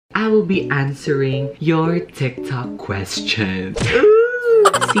I will be answering your TikTok questions.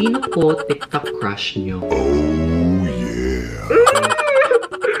 Sino po TikTok crush nyo? Oh, yeah.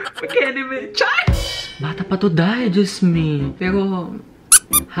 Magkanimin. Char! Bata pa to dahil, just me. Pero,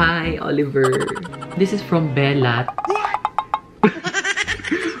 hi, Oliver. This is from Bella.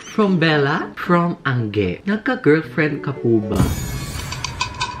 From Bella? From Angge. Nagka-girlfriend ka po ba?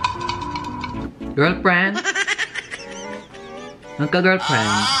 Girlfriend?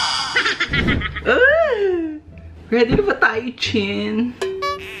 Nagka-girlfriend? Ready na ba tayo, Chin?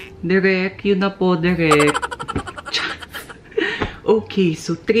 Direct, yun na po, direct. Okay,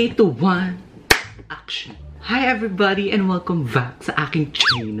 so 3, 2, 1, action. Hi everybody and welcome back sa aking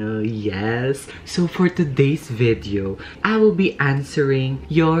channel. Yes, so for today's video, I will be answering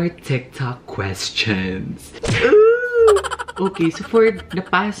your TikTok questions. Okay, so for the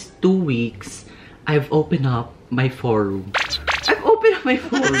past 2 weeks, I've opened up my forum.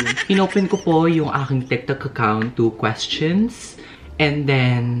 Inopen ko po yung aking TikTok account to questions. And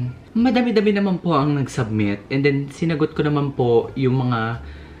then, madami-dami naman po ang nag-submit. And then, sinagot ko naman po yung mga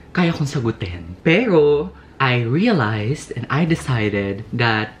kaya kong sagutin. Pero, I realized and I decided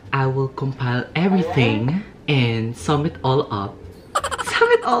that I will compile everything and sum it all up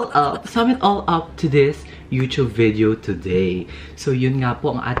to this YouTube video today. So, yun nga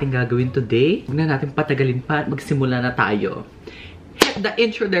po ang ating gagawin today. Huwag na natin patagalin pa at magsimula na tayo. Hit the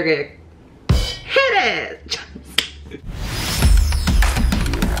intro direct. Hit it!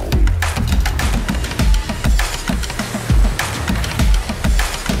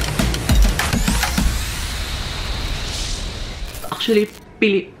 Actually,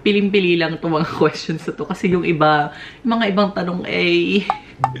 piling-pili lang itong mga questions na to kasi yung iba, yung mga ibang tanong ay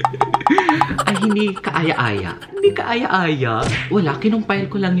hindi kaaya-aya. Wala, kinumpile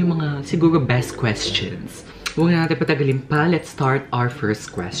ko lang yung mga siguro best questions. Huwag na natin patagalin pa. Let's start our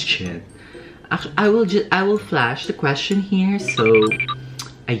first question. Actually, I will flash the question here. So,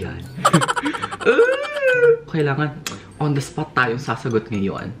 ayan. Kailangan on the spot tayong sasagot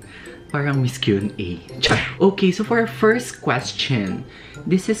ngayon. Parang Miss Q&A. Okay, so for our first question,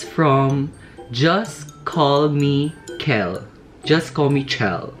 this is from Just Call Me Kel. Just Call Me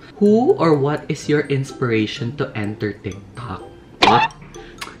Chel. Who or what is your inspiration to enter TikTok? What?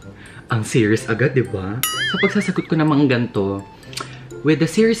 Ang serious agad, diba? Sa pagsasagot ko namang ganito, with a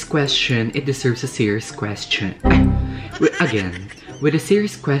serious question, it deserves a serious question. Again, with a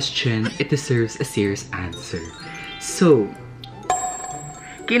serious question, it deserves a serious answer. So,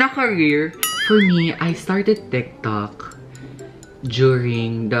 kina-career, for me, I started TikTok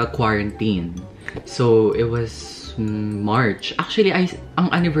during the quarantine. So, it was March. Actually, ang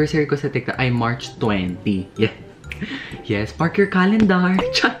anniversary ko sa TikTok ay March 20. Yeah. Yes, mark your calendar.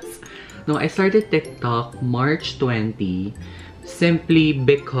 No, I started TikTok March 20 simply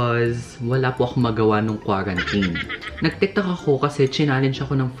because wala po ako magawa nung quarantine. Nag-TikTok ako kasi challenge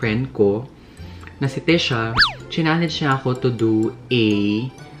ako ng friend ko na si Tisha. Challenge niya ako to do a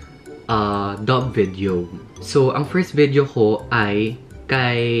dub video. So, ang first video ko ay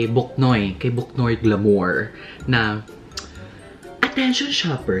kay Buknoy Glamour na attention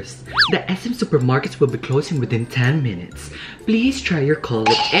shoppers, the SM supermarkets will be closing within 10 minutes. Please try your code.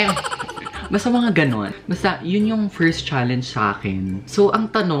 Basta mga ganon. Basta, yun yung first challenge sa akin. So,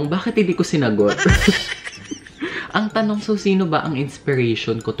 ang tanong, bakit hindi ko sinagot? Ang tanong, so sino ba ang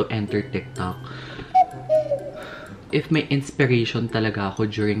inspiration ko to enter TikTok? If may inspiration talaga ako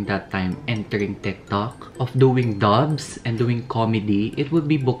during that time entering TikTok of doing dubs and doing comedy, it would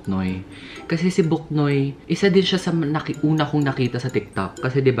be Buknoy. Kasi si Buknoy, isa din siya sa una kong nakita sa TikTok.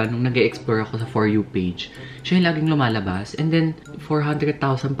 Kasi diba, nung nag-e-explore ako sa For You page, siya yung laging lumalabas. And then,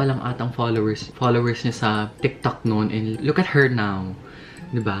 400,000 pa lang atang followers niya sa TikTok noon. And look at her now.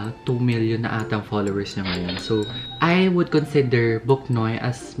 Diba? 2 million na atang followers niya ngayon. So, I would consider Buknoy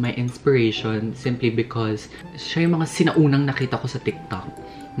as my inspiration simply because siya yung mga sinaunang nakita ko sa TikTok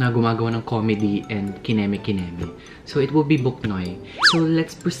na gumagawa ng comedy and kineme-kineme. So, it will be Buknoy. So,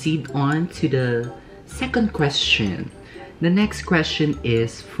 let's proceed on to the second question. The next question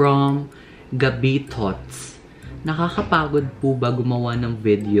is from Gabi Tots. Nakakapagod po ba gumawa ng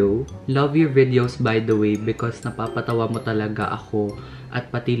video? Love your videos by the way because napapatawa mo talaga ako at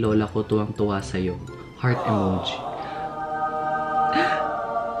pati lola ko tuwang-tuwa sa'yo. Heart emoji.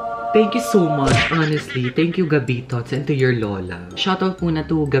 Thank you so much, honestly. Thank you, Gabi Tots, and to your lola. Shoutout muna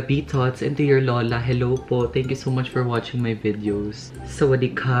to Gabi Tots and to your lola. Hello po. Thank you so much for watching my videos.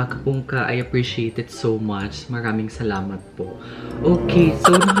 Sawadee ka, kapungka. I appreciate it so much. Maraming salamat po. Okay,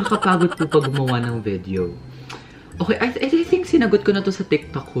 so nakakapagod po pag gumawa ng video. Okay, I think sinagot ko na to sa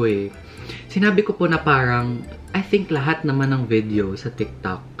TikTok ko eh. Sinabi ko po na parang I think lahat naman ng video sa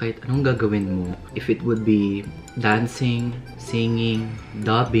TikTok, kahit anong gagawin mo, if it would be dancing, singing,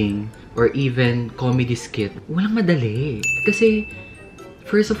 dubbing, or even comedy skit, walang madali. Kasi,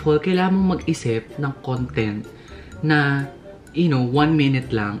 first of all, kailangan mong mag-isip ng content na, 1 minute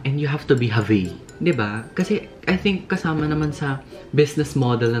lang and you have to be heavy. 'Di ba? Kasi, I think kasama naman sa business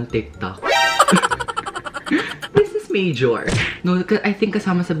model ng TikTok. Business major. No, I think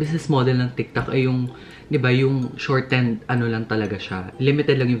kasama sa business model ng TikTok ay yung, 'di ba, yung shortened lang talaga siya.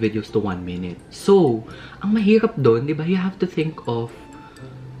 Limited lang yung videos to 1 minute. So, ang mahirap doon, 'di ba, you have to think of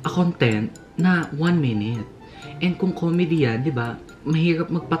a content na 1 minute. And kung comedy yan, 'di ba,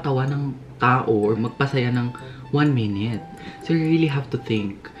 mahirap magpatawa ng tao or magpasaya ng 1 minute. So, you really have to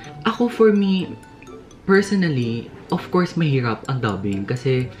think. Ako, for me, personally, of course, mahirap ang dubbing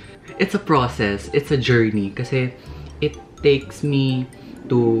kasi it's a process, it's a journey. Kasi it takes me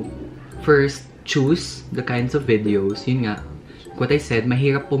to first choose the kinds of videos. Yun nga, what I said,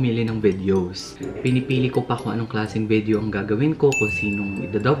 mahirap pumili ng videos. Pinipili ko pa kung anong klaseng video ang gagawin ko, kung sinong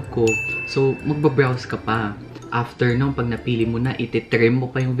idadub ko. So, magbabrowse ka pa. After nung pag napili mo na, ititrim mo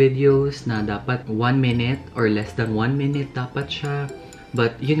pa yung videos na dapat 1 minute or less than 1 minute dapat siya.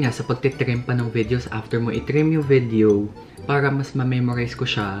 But yun nga, sa pagtitrim pa ng videos, after mo itrim yung video, para mas ma-memorize ko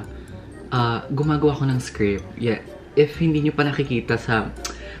siya, gumagawa ko ng script. Yeah. If hindi nyo pa nakikita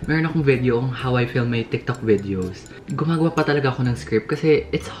meron akong video on how I film my TikTok videos. Gumagawa pa talaga ako ng script kasi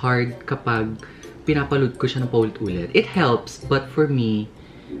it's hard kapag pinapaload ko siya ng paulit-ulit. It helps, but for me,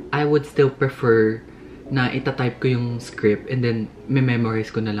 I would still prefer na itatype ko yung script and then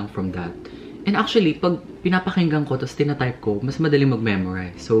memorize ko na lang from that. And actually, pag pinapakinggan ko tapos tinatype ko, mas madaling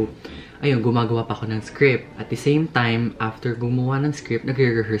mag-memorize. So, ayun, gumagawa pa ako ng script. At the same time, after gumawa ng script,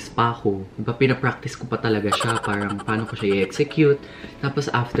 nagre-rehearse pa ako. Diba, pinapractice ko pa talaga siya, parang paano ko siya i-execute. Tapos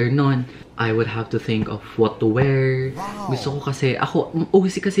after nun, I would have to think of what to wear. Gusto ko kasi,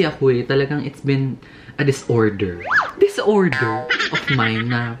 OC kasi ako talagang it's been a disorder of mine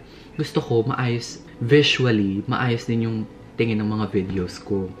na gusto ko maayos visually, maayos din yung tingin ng mga videos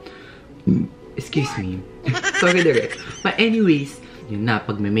ko. Excuse me. Sorry, direct. But anyways, yun na,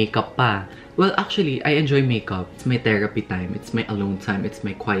 pag may makeup pa. Well, actually, I enjoy makeup. It's my therapy time. It's my alone time. It's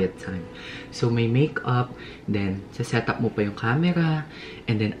my quiet time. So, may makeup. Then, set up mo pa yung camera.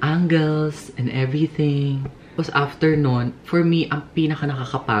 And then, angles and everything. Tapos, after nun, for me, ang pinaka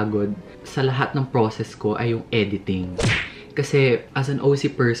nakakapagod sa lahat ng process ko ay yung editing. Kasi, as an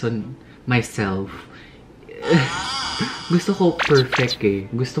OC person, myself, gusto ko perfect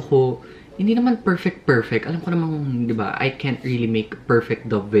Gusto ko, hindi naman perfect. Alam ko namang, di ba, I can't really make perfect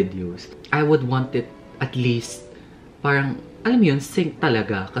dub videos. I would want it at least, parang, alam mo yun, sync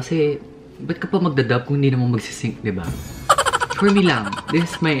talaga. Kasi, ba't ka pa magdadub kung hindi naman magsisync, di ba? For me lang,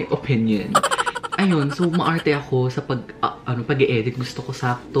 this is my opinion. Ayun, so maarte ako sa pag-i-edit. Gusto ko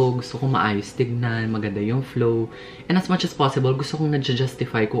sakto, gusto ko maayos tignan, maganda yung flow. And as much as possible, gusto kong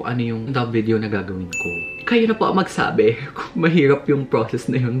na-justify kung ano yung dub video na gagawin ko. Kayo na po ang magsabi kung mahirap yung process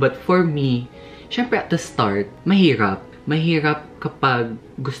na yun. But for me, syempre at the start, mahirap. Mahirap kapag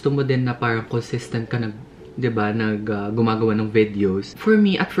gusto mo din na parang consistent ka gumagawa ng videos. For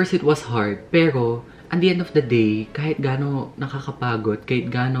me, at first it was hard. Pero, at the end of the day, kahit gaano nakakapagod, kahit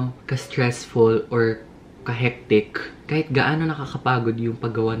gaano ka-stressful or ka-hectic, kahit gaano nakakapagod yung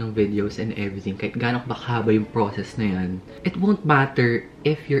paggawa ng videos and everything, kahit gaano bakaba yung process na yan, it won't matter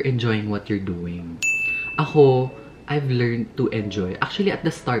if you're enjoying what you're doing. Ako, I've learned to enjoy. Actually, at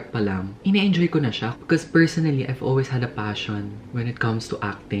the start pa lang, ina-enjoy ko na siya. Because personally, I've always had a passion when it comes to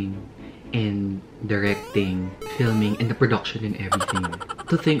acting and directing, filming, and the production and everything.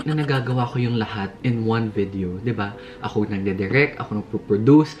 To think na nagagawa ko yung lahat in one video, diba? Ako yung nagde-direct, ako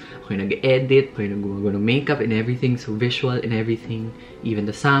nagpo-produce, ako yung nag-edit, ako yung nag-gumagawa ng makeup and everything, so visual and everything, even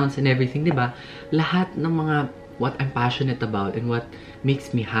the sounds and everything, diba? Lahat ng mga what I'm passionate about and what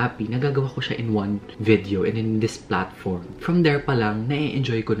makes me happy, nagagawa ko siya in one video and in this platform. From there pa lang,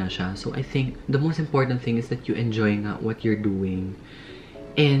 na-enjoy ko na siya. So I think the most important thing is that you enjoy nga what you're doing.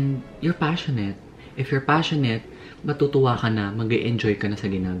 And you're passionate. If you're passionate, matutuwa ka na, mag-enjoy ka na sa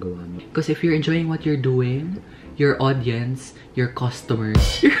ginagawa mo. Because if you're enjoying what you're doing, your audience, your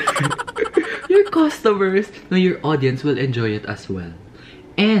customers, your audience will enjoy it as well.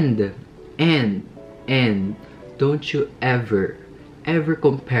 And, don't you ever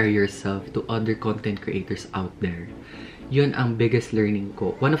compare yourself to other content creators out there. Yun ang biggest learning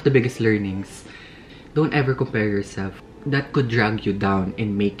ko. One of the biggest learnings. Don't ever compare yourself. That could drag you down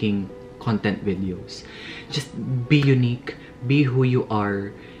in making content videos. Just be unique, be who you are,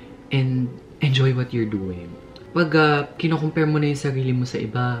 and enjoy what you're doing. Pag kino-compare mo na yung sarili mo sa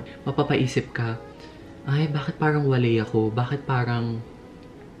iba, mapapaisip ka, ay, bakit parang wali ako? Bakit parang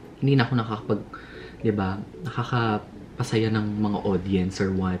hindi na ako diba, nakakapasaya ng mga audience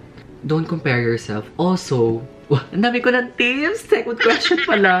or what? Don't compare yourself. Also, ang dami ko ng tips! Second question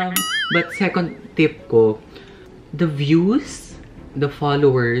pa lang. But second tip ko, the views, the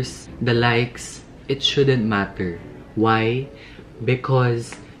followers, the likes, it shouldn't matter. Why?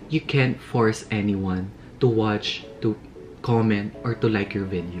 Because you can't force anyone to watch, to comment, or to like your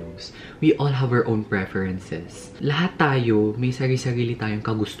videos. We all have our own preferences. Lahat tayo, may sarili-sarili tayong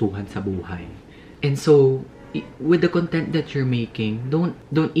kagustuhan sa buhay. And so, with the content that you're making, don't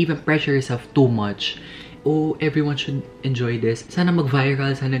even pressure yourself too much. Oh, everyone should enjoy this. Sana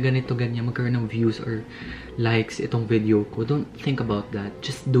mag-viral, sana ganito, ganyan, magkaroon ng views or likes itong video ko. Don't think about that.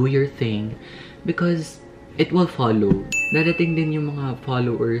 Just do your thing because it will follow. Dadating din yung mga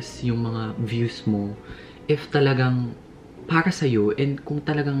followers, yung mga views mo if talagang para sa'yo and kung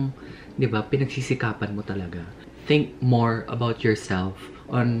talagang, di ba, pinagsisikapan mo talaga. Think more about yourself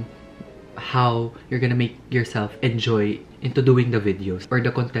on how you're gonna make yourself enjoy into doing the videos or the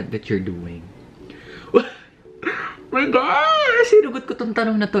content that you're doing. My gosh! Sinugot ko tong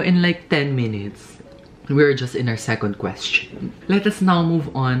tanong na to in like 10 minutes. We're just in our second question. Let us now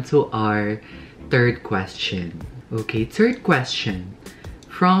move on to our third question. Okay, third question.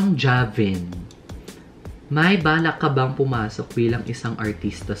 From Javin. May balak ka bang pumasok bilang isang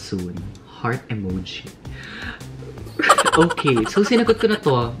artista soon? Heart emoji. Okay, so sinagot ko na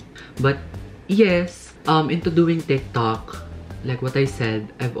to. But yes, into doing TikTok, like what I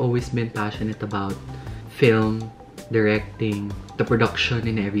said, I've always been passionate about film, directing, the production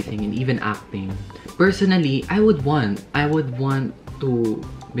and everything, and even acting. Personally, I would want to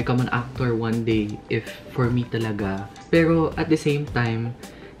become an actor one day if for me talaga. Pero at the same time,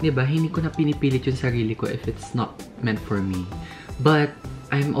 'di ba, hindi ko na pinipilit yung sarili ko if it's not meant for me. But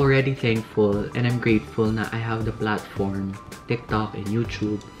I'm already thankful and I'm grateful na I have the platform, TikTok and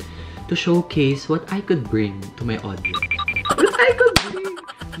YouTube, to showcase what I could bring to my audience.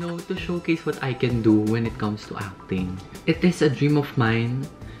 To showcase what I can do when it comes to acting. It is a dream of mine,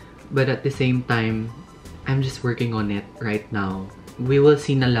 but at the same time, I'm just working on it right now. We will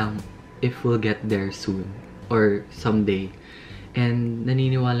see na lang if we'll get there soon or someday. And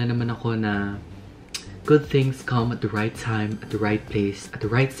naniniwala naman ako na good things come at the right time, at the right place, at the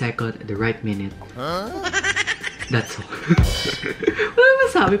right second, at the right minute. That's all. Wala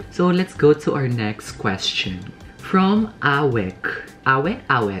masabi. So let's go to our next question. From Awech.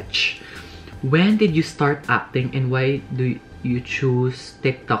 When did you start acting and why do you choose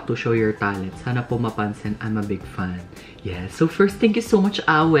TikTok to show your talent? Sana po mapansin, I'm a big fan. Yes. So first, thank you so much,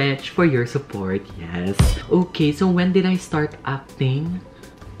 Awech, for your support. Yes. Okay, so when did I start acting?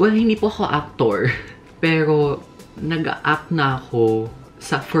 Well, hindi po ako actor. Pero nag-act na ako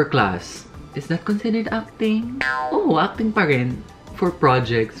for class. Is that considered acting? Oh, acting pa rin. For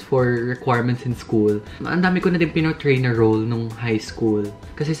projects, for requirements in school. Ang dami ko na din pinotrain na role nung high school.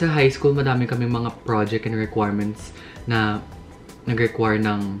 Kasi sa high school, madami kami mga project and requirements na nag-require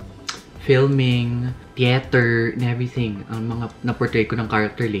ng filming, theater, and everything. Ang mga na-portray ko ng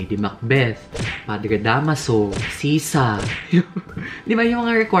character, Lady Macbeth, Padre Damaso, Sisa. Di ba yung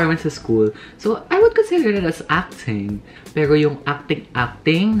mga requirements sa school? So, I would consider it as acting. Pero yung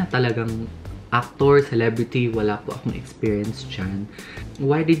acting na talagang actor, celebrity, wala po akong experience dyan.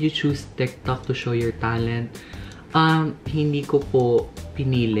 Why did you choose TikTok to show your talent? Hindi ko po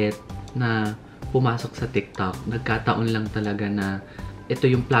pinilit na pumasok sa TikTok. Nagkataon lang talaga na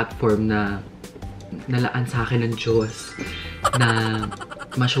ito yung platform na nalaan sa akin ng Diyos na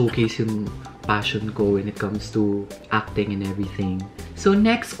ma-showcase yung passion ko when it comes to acting and everything. So,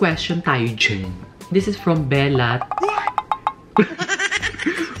 next question tayo dyan. This is from Bellat.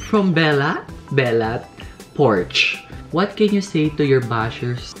 From Bellat Porch. What can you say to your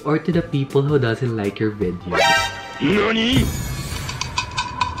bashers or to the people who doesn't like your videos? NANI?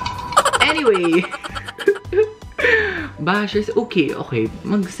 Anyway, bashers, okay,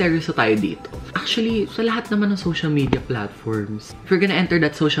 mag-seryoso tayo dito. Actually, sa lahat naman ng social media platforms, if you're gonna enter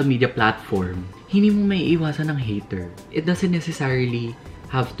that social media platform, hindi mo may iwasan ng hater. It doesn't necessarily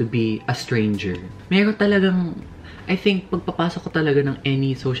have to be a stranger. Meron talagang, I think, pagpapasok ko talaga ng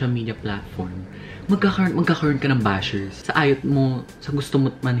any social media platform, magkakaroon ka ng bashers. Sa ayot mo, sa gusto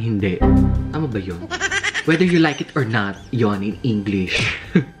mo man hindi. Tama ba yun? Whether you like it or not, yon in English.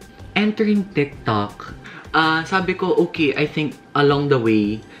 Entering TikTok, sabi ko, okay, I think along the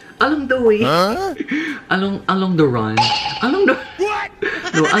way, along the way,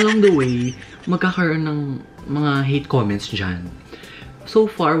 magkakaroon ng mga hate comments dyan.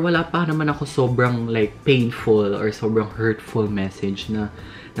 So far, wala pa naman ako sobrang like painful or sobrang hurtful message na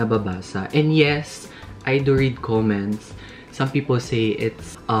nababasa. And yes, I do read comments. Some people say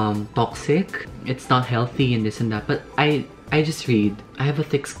it's toxic, it's not healthy and this and that, but I just read. I have a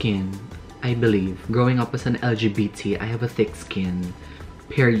thick skin, I believe. Growing up as an LGBT, I have a thick skin.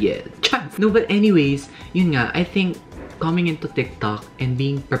 Period. No, but anyways, yun nga, I think coming into TikTok and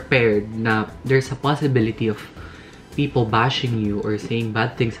being prepared na there's a possibility of people bashing you or saying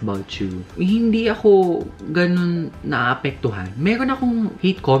bad things about you, hindi ako ganun naapektuhan. Meron akong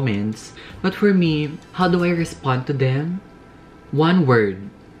hate comments, but for me, how do I respond to them? One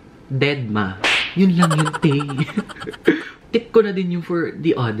word. Dead ma. Yun lang yun, te. Tip ko na din yung for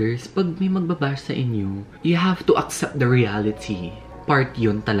the others. Pag may magbabash sa inyo, you have to accept the reality. Part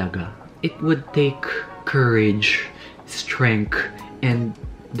yun talaga. It would take courage, strength, and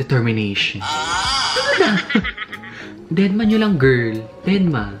determination. Deadma nyo lang, girl.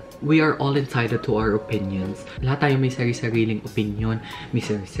 Deadma. We are all entitled to our opinions. Lahat tayo may sari-sariling opinion, may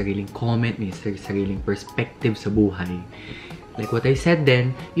sari-sariling comment, may sari-sariling perspective sa buhay. Like what I said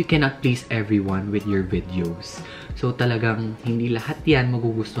then, you cannot please everyone with your videos. So talagang hindi lahat yan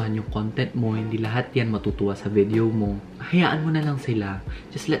magugustuhan yung content mo, hindi lahat yan matutuwa sa video mo. Hayaan mo na lang sila.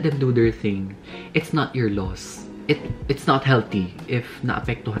 Just let them do their thing. It's not your loss. It's not healthy if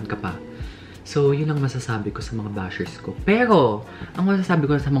naapektuhan ka pa. So, yun ang masasabi ko sa mga bashers ko. Pero, ang masasabi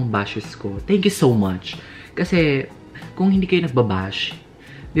ko sa mga bashers ko, thank you so much. Kasi, kung hindi kayo nagbabash,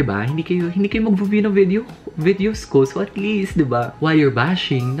 diba? Hindi kayo mag-view ng videos ko. So, at least, diba? While you're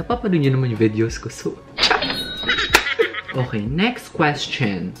bashing, napapanood nyo naman yung videos ko. So, okay, next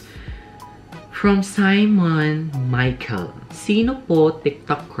question. From Simon Michael. Sino po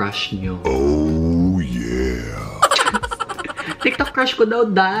TikTok crush nyo? Oh, yeah. TikTok crush ko daw,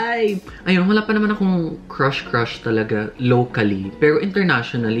 dive! Ayun, wala pa naman akong crush talaga locally. Pero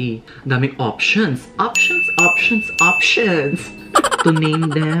internationally, daming options. Options! To name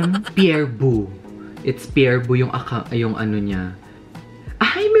them, Pierre Boo. It's Pierre Boo yung ano niya.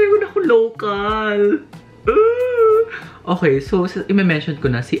 Ay, meron ako local! Okay, so i-mention ko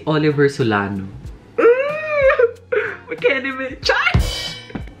na si Oliver Solano. McKenny, chat!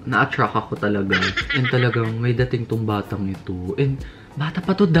 Na-attract ako talaga. And talagang may dating tong batang ito. And bata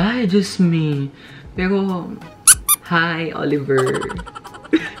pa to, dahil just me. Pero, hi, Oliver.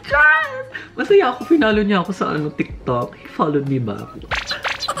 Masaya ako, finalo niya ako sa TikTok. He followed me back.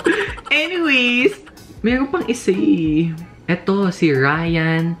 Anyways, meron pang isa eh. Ito, si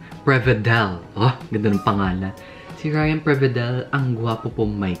Ryan Prevedel. Oh, ganda ng pangalan. Si Ryan Prevedel, ang gwapo po,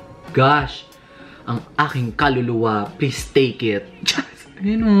 my gosh. Ang aking kaluluwa, please take it.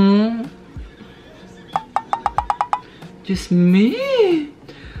 Ayun o. Just me.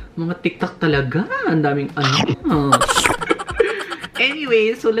 Mga TikTok talaga. Ang daming ano.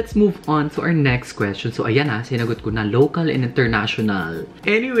 Anyway, so let's move on to our next question. So ayan ha, sinagot ko na local and international.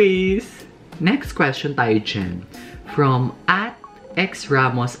 Anyways, next question tayo dyan. From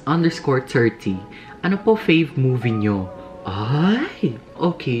 @xramos_30. Ano po fave movie nyo? Ay!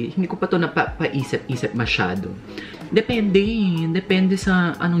 Okay, hindi ko pa to napaisip-isip masyado. Depende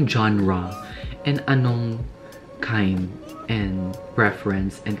sa anong genre and anong kind and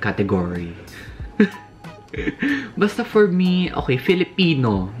preference and category. Basta for me, okay,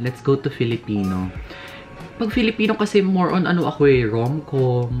 Filipino. Let's go to Filipino. Pag Filipino kasi more on ano ako eh,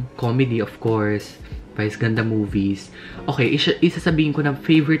 rom-com, comedy of course, Vice Ganda movies. Okay, isasabihin ko na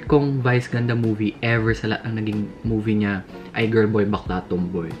favorite kong Vice Ganda movie ever sa lahat ng naging movie niya ay Girl Boy Bakla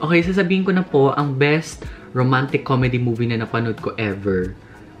Tomboy. Okay, sasabihin ko na po ang best romantic comedy movie na napanood ko ever.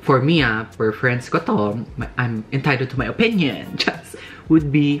 For me preference ko to, I'm entitled to my opinion, just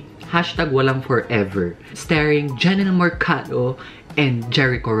would be #WalangForever, starring Janelle Mercado and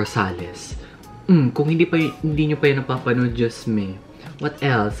Jericho Rosales. Kung hindi nyo pa yun napapanood, just me. What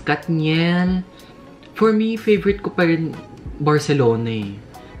else? Katniel. For me, favorite ko pa rin Barcelona eh.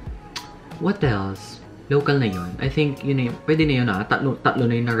 What else? Local na yun. I think yun na yun. Pwede na yun tatlo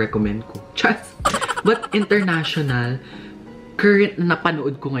na yun na-recommend ko. Just. But international, current na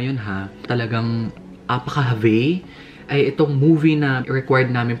napanood ko ngayon talagang apaka-have ay itong movie na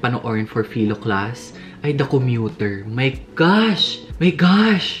required namin panoorin for philo class ay The Commuter. My gosh! My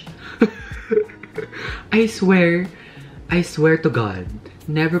gosh! I swear to God,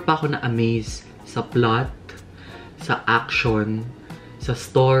 never pa ako na-amaze sa plot, sa action, sa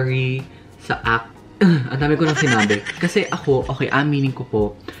story, sa ang dami ko nang sinabi. Kasi ako, okay, aminin ko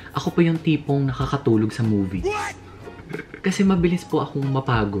po, ako po yung tipong nakakatulog sa movie. Kasi mabilis po akong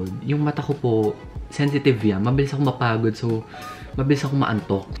mapagod. Yung mata ko po, sensitive yan. Mabilis akong mapagod, so mabilis akong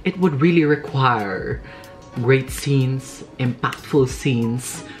maantok. It would really require great scenes, impactful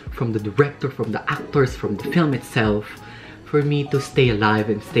scenes from the director, from the actors, from the film itself, for me to stay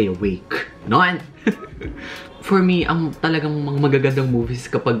alive and stay awake. Non! For me, ang talagang mga magagandang movies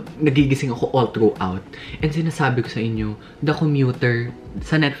kapag nagigising ako all throughout. And sinasabi ko sa inyo, The Commuter,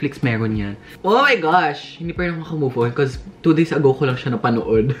 sa Netflix meron yan. Oh my gosh! Hindi pa rin ako move on because 2 days ago ko lang siya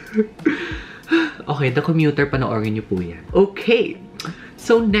napanood. Okay, The Commuter, panoorin niyo po yan. Okay!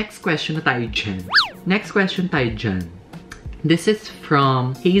 So, next question na tayo dyan. Next question tayo dyan. This is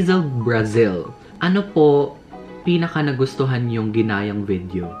from Hazel Brazil. Ano po pinaka nagustuhan yung ginayang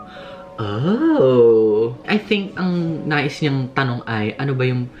video? Oh! I think ang nais niyang tanong ay, ano ba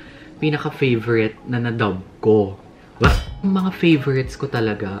yung pinaka-favorite na nadub ko? What? Yung mga favorites ko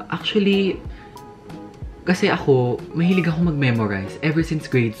talaga, actually, kasi ako, mahilig ako mag-memorize. Ever since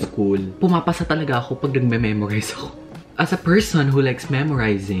grade school, pumapasa talaga ako pag nag-memorize ako. As a person who likes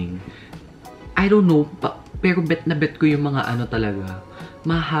memorizing, I don't know, pero bet ko yung mga ano talaga,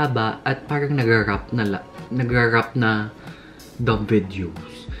 mahaba at parang nagra-rap na dub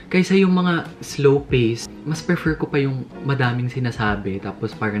videos. Kaysa yung mga slow pace, mas prefer ko pa yung madaming sinasabi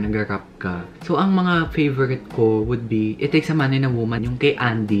tapos parang nagra-rap ka. So ang mga favorite ko would be It Takes a Man and a Woman, yung kay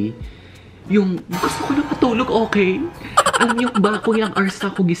Andy. Yung gusto ko na patulog, okay? Alam niyo ba kung ilang hours na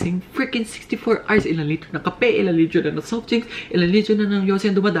ako gising? Freaking 64 hours, ilang litro na kape, ilang litro na ng soft drinks, ilang litro na ng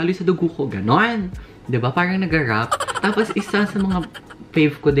yosi ang dumadali sa dugo ko. Ganon! Diba? Parang nagra-rap. Tapos isa sa mga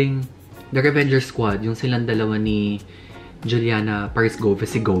fave ko ding The Revenger Squad, yung silang dalawa ni Juliana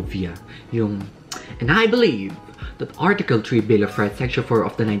Paris-Segovia. Yung, and I believe that Article 3 Bill of Rights, Section 4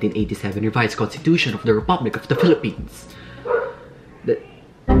 of the 1987 Revised Constitution of the Republic of the Philippines.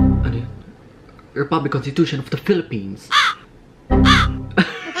 Ano yun? Republic Constitution of the Philippines.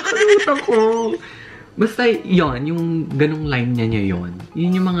 Kalimutan ko. Basta yon, yung ganong line niya yon.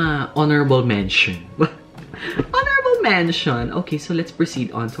 Yun yung mga honorable mention. Honorable mention. Okay, so let's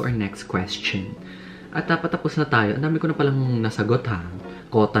proceed on to our next question. At patapos na tayo. Ang dami ko na palang nasagot ha.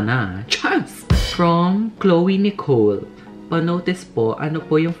 Kota na. Chance! From Chloe Nicole. Pa-notice po, ano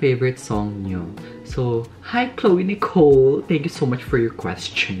po yung favorite song nyo? So, hi Chloe Nicole. Thank you so much for your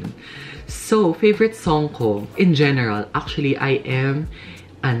question. So, favorite song ko, in general, actually, I am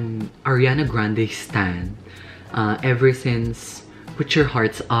an Ariana Grande stan. Ever since Put Your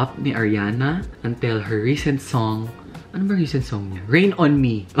Hearts Up ni Ariana until her recent song. Ano ba recent song niya? Rain on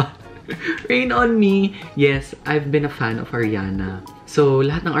Me. Rain on Me. Yes, I've been a fan of Ariana. So,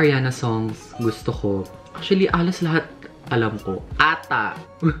 lahat ng Ariana songs gusto ko. Actually, alas lahat alam ko. Ata!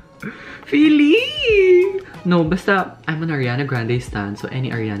 Feeling! No, basta I'm an Ariana Grande stan. So, any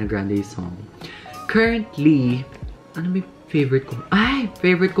Ariana Grande song. Currently, ano may favorite ko? Ay!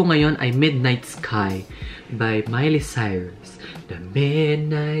 Favorite ko ngayon ay Midnight Sky by Miley Cyrus. The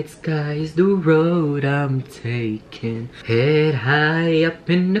midnight sky is the road I'm taking. Head high up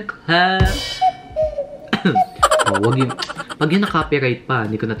in the clouds. Oh, wag yun. Pag yun na-copyright pa,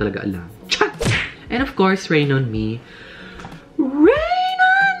 hindi ko na talaga alam. And of course, Rain on Me. Rain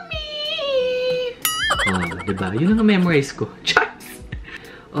on Me! Oh, diba? Yun ang memorize ko.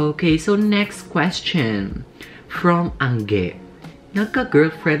 Okay, so next question. From Angge.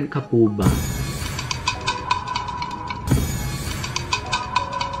 Nagka-girlfriend ka po ba?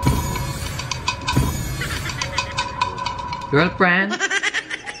 Girlfriend?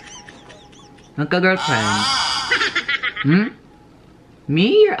 Nagka-girlfriend? Me?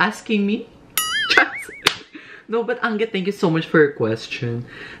 You're asking me? No, but Angge, thank you so much for your question.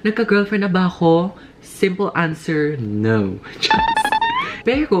 Nagka-girlfriend na ba ako? Simple answer, no.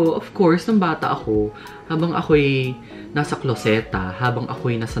 Pero, of course, nung bata ako, habang ako'y nasa kloseta, habang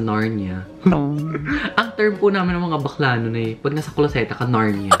ako'y nasa Narnia. Ang term po namin ng mga bakla nun eh, pag nasa kloseta ka,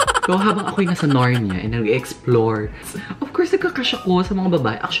 Narnia. So, habang ako'y nasa Narnia and nag-explore, of course, nagka-crush ako sa mga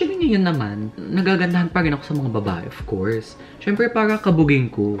babae. Actually, ngayon naman, nagagandahan pa rin ako sa mga babae, of course. Syempre, para kabugin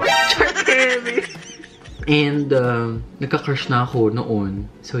ko. And, nagka-crush na ako noon.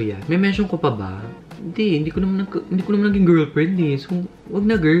 So, yeah. May mention ko pa ba? Hindi ko naman naging girlfriend eh. So, wag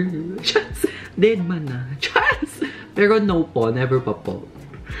na girl. Dead man na. Pero no po, never pa po.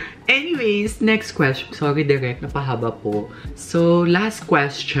 Anyways, next question. Sorry, direct, napahaba po. So, last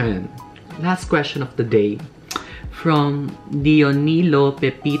question. Last question of the day. From Dionilo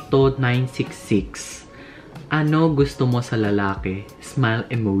Pepito 966. Ano gusto mo sa lalaki? Smile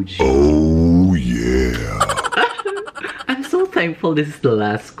emoji. Oh, yeah. I'm so thankful this is the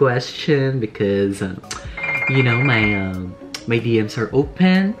last question because, you know, my DMs are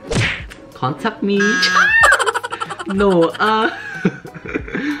open. Contact me. No,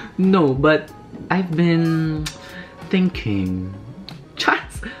 no, but I've been thinking.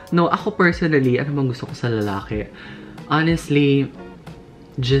 No, ako personally, ano bang gusto ko sa lalaki? Honestly,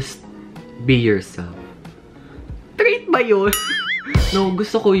 just be yourself. Treat ba ba yun? No,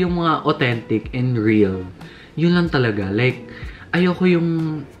 gusto ko yung mga authentic and real. Yun lang talaga. Like, ayoko yung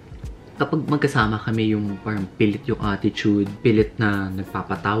kapag magkasama kami yung parang pilit yung attitude, pilit na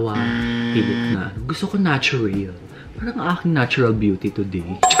nagpapatawa, pilit na gusto ko natural. Parang aking natural beauty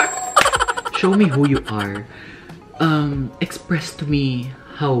today. Show me who you are. Express to me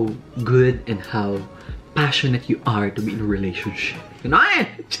how good and how passionate you are to be in a relationship. Ganun!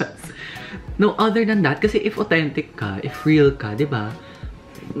 Just, no, other than that, kasi if authentic ka, if real ka, di ba?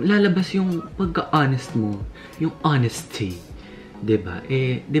 Lalabas yung pagka-honest mo, yung honesty. Di ba?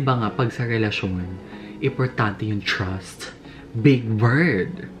 Eh, di ba nga, pag sa relasyon, importante yung trust. Big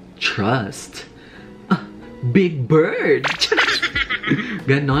word. Trust. Big bird!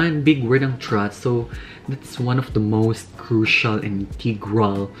 Ganon, big word ang trust. So, that's one of the most crucial and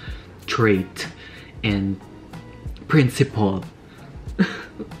integral trait and principle.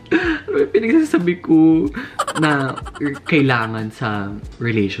 Ano yung pinagsasabi ko na kailangan sa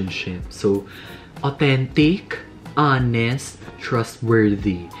relationship? So, authentic, honest,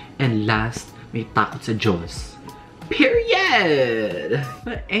 trustworthy, and last, may takot sa Diyos. Period!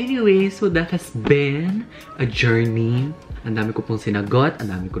 But anyway, so that has been a journey. Ang dami ko pong sinagot, ang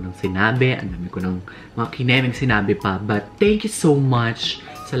dami ko nang sinabi, ang dami ko nang mga kinemeng sinabi pa. But thank you so much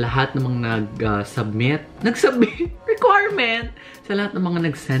sa lahat ng mga nag-submit requirement, sa lahat ng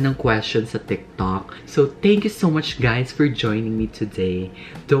mga nag-send ng questions sa TikTok. So thank you so much guys for joining me today.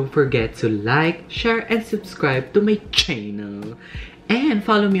 Don't forget to like, share, and subscribe to my channel. And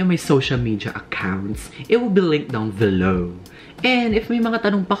follow me on my social media accounts. It will be linked down below. And if may mga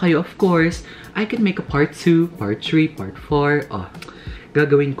tanong pa kayo, of course, I can make a part 2, part 3, part 4. Oh,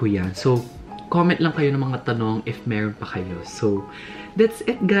 gagawin ko yan. So, comment lang kayo ng mga tanong if meron pa kayo. So, that's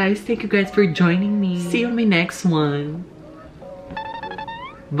it guys. Thank you guys for joining me. See you on my next one.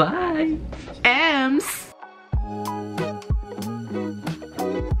 Bye! EMSZ!